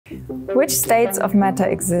Which states of matter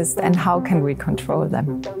exist and how can we control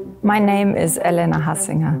them? My name is Elena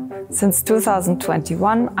Hassinger. Since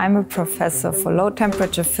 2021, I'm a professor for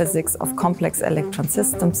low-temperature physics of complex electron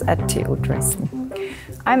systems at TU Dresden.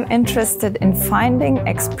 I'm interested in finding,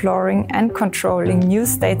 exploring and controlling new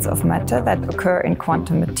states of matter that occur in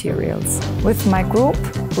quantum materials. With my group,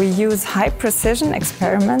 we use high-precision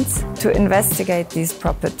experiments to investigate these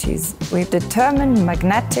properties. We determine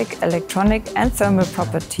magnetic, electronic and thermal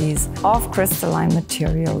properties of crystalline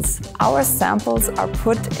materials. Our samples are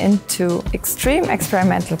put into extreme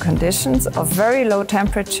experimental conditions of very low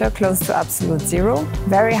temperature, close to absolute zero,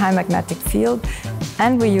 very high magnetic field,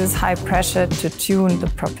 and we use high pressure to tune the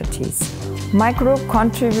properties. My group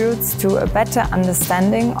contributes to a better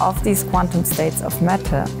understanding of these quantum states of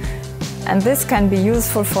matter. And this can be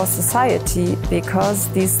useful for society because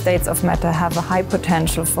these states of matter have a high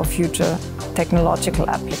potential for future technological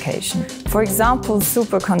application. For example,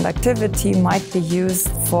 superconductivity might be used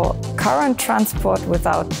for current transport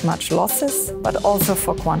without much losses, but also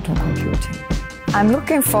for quantum computing. I'm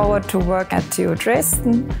looking forward to work at TU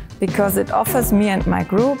Dresden because it offers me and my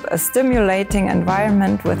group a stimulating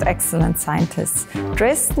environment with excellent scientists.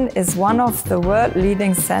 Dresden is one of the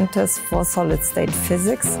world-leading centers for solid-state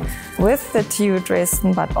physics with the TU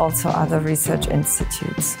Dresden, but also other research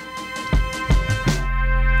institutes.